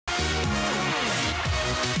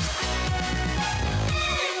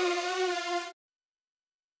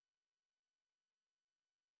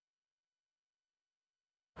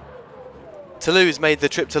Toulouse made the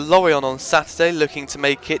trip to Lorient on Saturday, looking to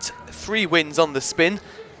make it 3 wins on the spin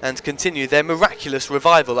and continue their miraculous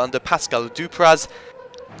revival under Pascal Dupraz,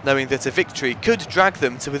 knowing that a victory could drag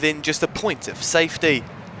them to within just a point of safety.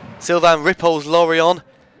 Sylvain Ripoll's Lorient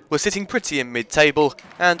were sitting pretty in mid-table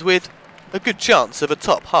and with a good chance of a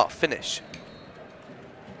top half finish.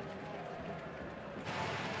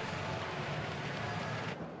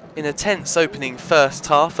 In a tense opening first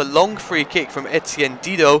half, a long free kick from Etienne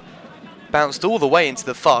Didot bounced all the way into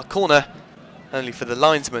the far corner, only for the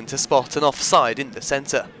linesman to spot an offside in the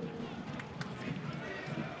centre.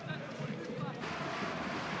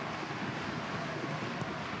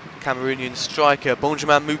 Cameroonian striker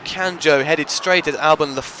Benjamin MOUKANDJO headed straight at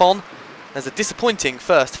Alban Lafont as a disappointing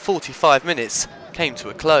first 45 minutes came to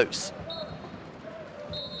a close.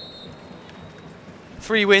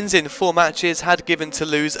 3 wins in 4 matches had given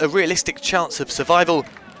Toulouse a realistic chance of survival,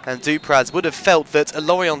 and Dupraz would have felt that a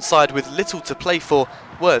Lorient side with little to play for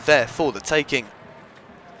were there for the taking.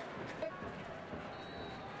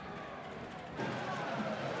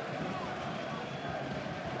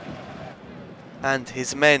 And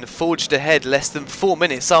his men forged ahead less than 4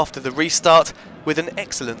 minutes after the restart with an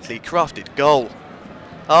excellently crafted goal.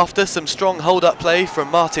 After some strong hold-up play from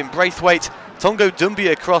Martin Braithwaite, Tongo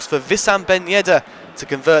Doumbia crossed for Wissam Ben Yedder to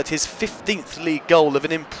convert his 15th league goal of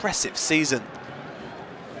an impressive season.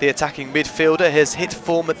 The attacking midfielder has hit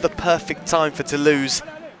form at the perfect time for Toulouse.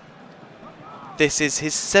 This is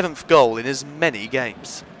his 7th goal in as many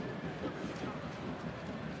games.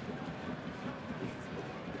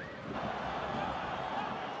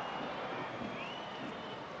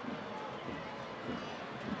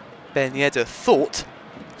 Ben Yedder thought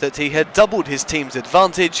that he had doubled his team's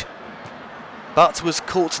advantage, but was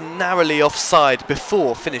caught narrowly offside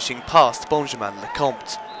before finishing past Benjamin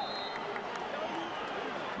LeCompte.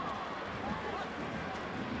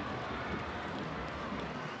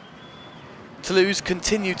 Toulouse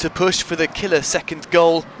continued to push for the killer second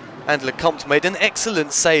goal, and LeCompte made an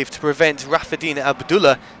excellent save to prevent Raffidine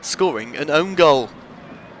ABDULLAH scoring an own goal.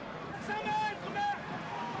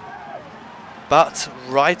 But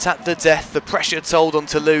right at the death, the pressure told on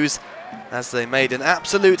Toulouse as they made an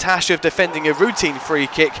absolute hash of defending a routine free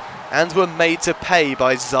kick and were made to pay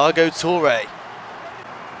by Zargo TOURE.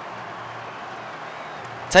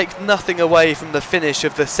 Take nothing away from the finish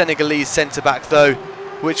of the Senegalese centre-back though,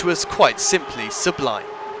 which was quite simply sublime.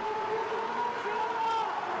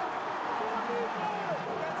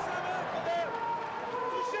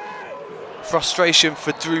 Frustration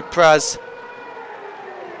for Dupraz,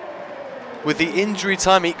 with the injury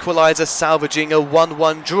time equaliser salvaging a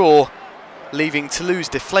 1-1 draw, leaving Toulouse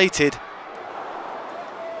deflated.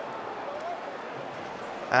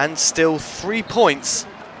 And still 3 points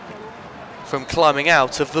from climbing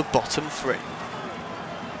out of the bottom 3.